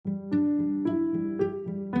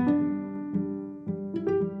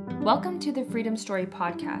Welcome to the Freedom Story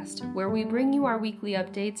podcast, where we bring you our weekly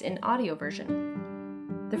updates in audio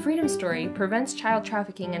version. The Freedom Story prevents child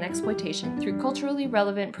trafficking and exploitation through culturally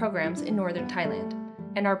relevant programs in northern Thailand,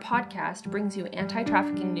 and our podcast brings you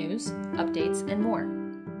anti-trafficking news, updates, and more.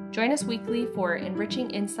 Join us weekly for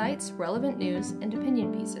enriching insights, relevant news, and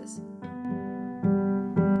opinion pieces.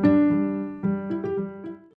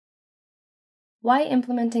 Why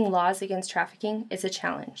implementing laws against trafficking is a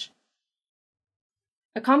challenge.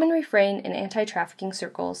 A common refrain in anti-trafficking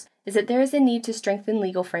circles is that there is a need to strengthen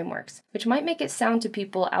legal frameworks, which might make it sound to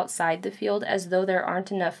people outside the field as though there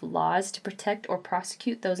aren't enough laws to protect or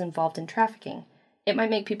prosecute those involved in trafficking. It might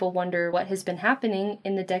make people wonder what has been happening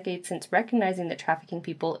in the decades since recognizing that trafficking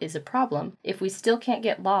people is a problem if we still can't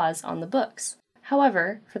get laws on the books.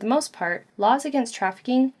 However, for the most part, laws against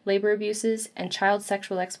trafficking, labor abuses, and child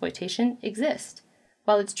sexual exploitation exist.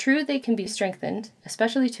 While it's true they can be strengthened,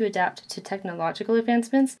 especially to adapt to technological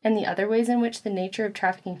advancements and the other ways in which the nature of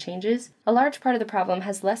trafficking changes, a large part of the problem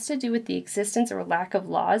has less to do with the existence or lack of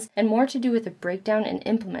laws and more to do with a breakdown in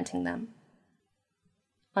implementing them.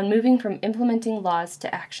 On moving from implementing laws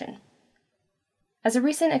to action. As a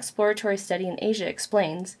recent exploratory study in Asia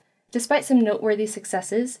explains, despite some noteworthy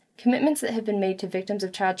successes, commitments that have been made to victims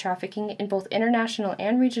of child trafficking in both international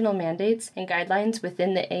and regional mandates and guidelines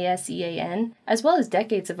within the ASEAN, as well as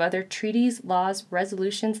decades of other treaties, laws,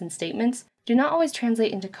 resolutions, and statements, do not always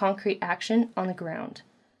translate into concrete action on the ground.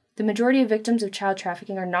 The majority of victims of child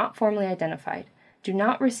trafficking are not formally identified, do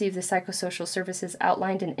not receive the psychosocial services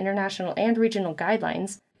outlined in international and regional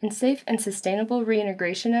guidelines, and safe and sustainable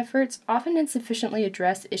reintegration efforts often insufficiently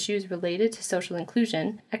address issues related to social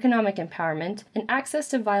inclusion, economic empowerment, and access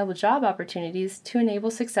to viable job opportunities to enable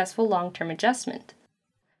successful long-term adjustment.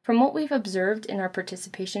 From what we've observed in our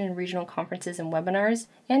participation in regional conferences and webinars,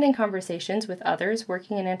 and in conversations with others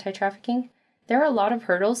working in anti-trafficking, there are a lot of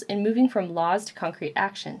hurdles in moving from laws to concrete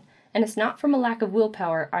action, and it's not from a lack of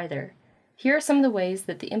willpower either. Here are some of the ways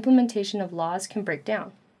that the implementation of laws can break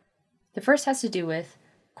down. The first has to do with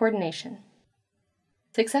coordination.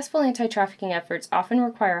 Successful anti-trafficking efforts often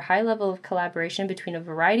require a high level of collaboration between a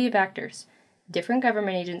variety of actors, different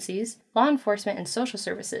government agencies, law enforcement and social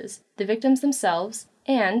services, the victims themselves,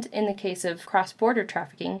 and, in the case of cross-border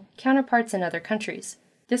trafficking, counterparts in other countries.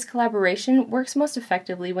 This collaboration works most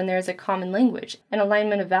effectively when there is a common language, an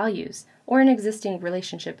alignment of values, or an existing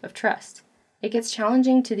relationship of trust. It gets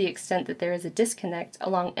challenging to the extent that there is a disconnect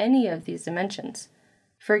along any of these dimensions.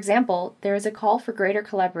 For example, there is a call for greater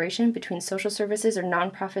collaboration between social services or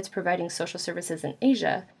nonprofits providing social services in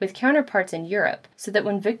Asia with counterparts in Europe, so that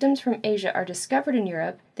when victims from Asia are discovered in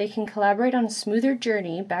Europe, they can collaborate on a smoother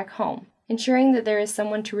journey back home, ensuring that there is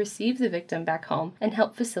someone to receive the victim back home and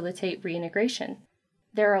help facilitate reintegration.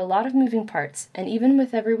 There are a lot of moving parts, and even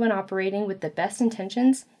with everyone operating with the best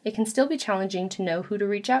intentions, it can still be challenging to know who to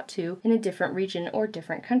reach out to in a different region or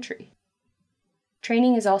different country.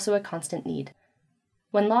 Training is also a constant need.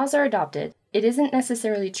 When laws are adopted, it isn't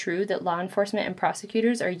necessarily true that law enforcement and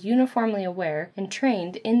prosecutors are uniformly aware and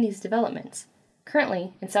trained in these developments.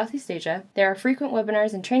 Currently, in Southeast Asia, there are frequent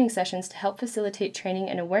webinars and training sessions to help facilitate training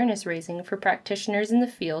and awareness raising for practitioners in the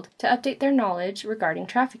field to update their knowledge regarding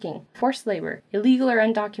trafficking, forced labor, illegal or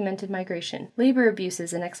undocumented migration, labor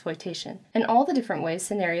abuses and exploitation, and all the different ways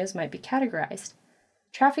scenarios might be categorized.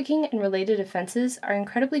 Trafficking and related offenses are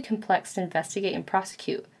incredibly complex to investigate and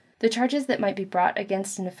prosecute. The charges that might be brought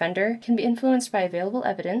against an offender can be influenced by available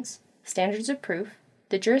evidence, standards of proof,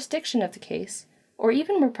 the jurisdiction of the case, or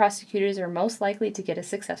even where prosecutors are most likely to get a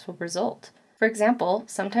successful result. For example,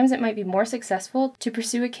 sometimes it might be more successful to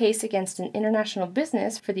pursue a case against an international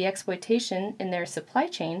business for the exploitation in their supply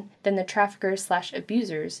chain than the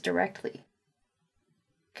traffickers/abusers directly.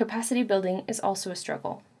 Capacity building is also a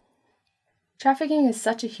struggle. Trafficking is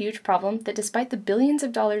such a huge problem that despite the billions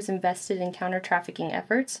of dollars invested in counter-trafficking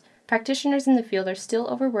efforts, practitioners in the field are still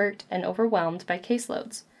overworked and overwhelmed by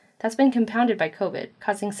caseloads. That's been compounded by COVID,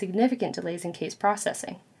 causing significant delays in case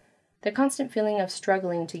processing. The constant feeling of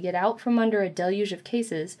struggling to get out from under a deluge of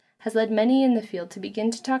cases has led many in the field to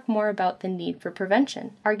begin to talk more about the need for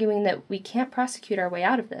prevention, arguing that we can't prosecute our way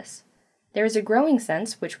out of this. There is a growing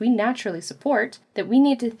sense, which we naturally support, that we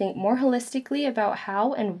need to think more holistically about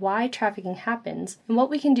how and why trafficking happens and what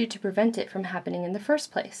we can do to prevent it from happening in the first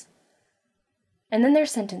place. And then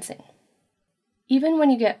there's sentencing. Even when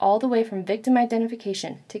you get all the way from victim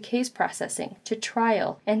identification to case processing to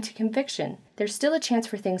trial and to conviction, there's still a chance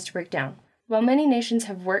for things to break down. While many nations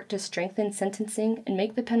have worked to strengthen sentencing and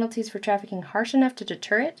make the penalties for trafficking harsh enough to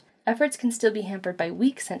deter it, efforts can still be hampered by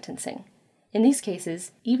weak sentencing. In these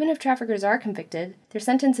cases, even if traffickers are convicted, their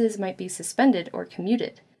sentences might be suspended or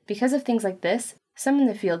commuted. Because of things like this, Some in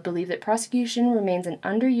the field believe that prosecution remains an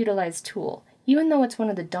underutilized tool, even though it's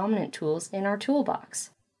one of the dominant tools in our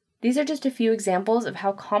toolbox. These are just a few examples of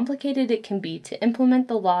how complicated it can be to implement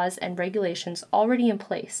the laws and regulations already in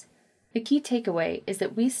place. The key takeaway is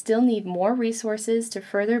that we still need more resources to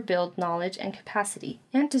further build knowledge and capacity,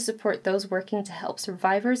 and to support those working to help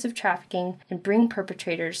survivors of trafficking and bring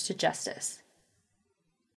perpetrators to justice.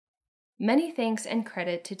 Many thanks and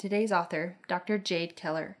credit to today's author, Dr. Jade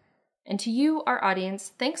Keller. And to you, our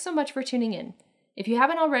audience, thanks so much for tuning in. If you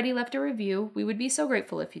haven't already left a review, we would be so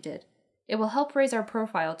grateful if you did. It will help raise our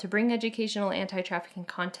profile to bring educational anti-trafficking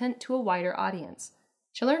content to a wider audience.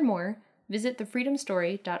 To learn more, visit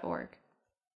thefreedomstory.org.